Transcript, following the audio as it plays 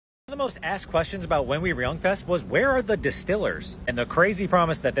One of the most asked questions about When We Were Young Fest was, where are the Distillers? And the crazy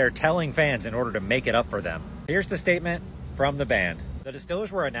promise that they're telling fans in order to make it up for them. Here's the statement from the band. The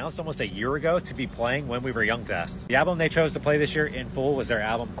Distillers were announced almost a year ago to be playing When We Were Young Fest. The album they chose to play this year in full was their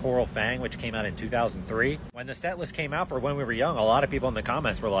album Coral Fang, which came out in 2003. When the set list came out for When We Were Young, a lot of people in the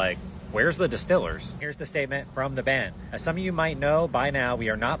comments were like, where's the Distillers? Here's the statement from the band. As some of you might know by now, we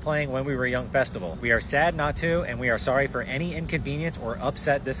are not playing When We Were Young Festival. We are sad not to, and we are sorry for any inconvenience or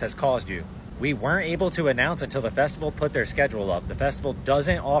upset this has caused you. We weren't able to announce until the festival put their schedule up. The festival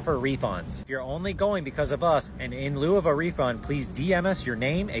doesn't offer refunds. If you're only going because of us, and in lieu of a refund, please DM us your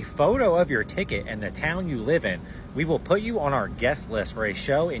name, a photo of your ticket, and the town you live in. We will put you on our guest list for a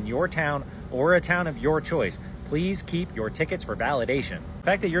show in your town or a town of your choice. Please keep your tickets for validation. The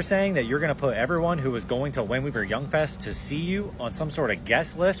fact that you're saying that you're going to put everyone who was going to When We Were Young Fest to see you on some sort of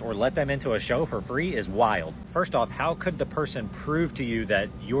guest list or let them into a show for free is wild. First off, how could the person prove to you that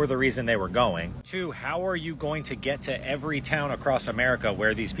you're the reason they were going? Two, how are you going to get to every town across America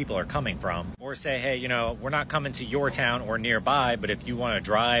where these people are coming from? Or say, hey, you know, we're not coming to your town or nearby, but if you want to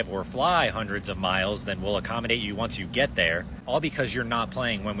drive or fly hundreds of miles, then we'll accommodate you once you get there. All because you're not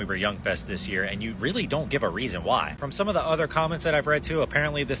playing When We Were Young Fest this year, and you really don't give a reason why. From some of the other comments that I've read too,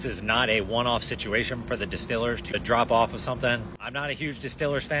 apparently this is not a one-off situation for the Distillers to drop off of something. I'm not a huge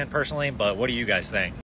Distillers fan personally, but what do you guys think?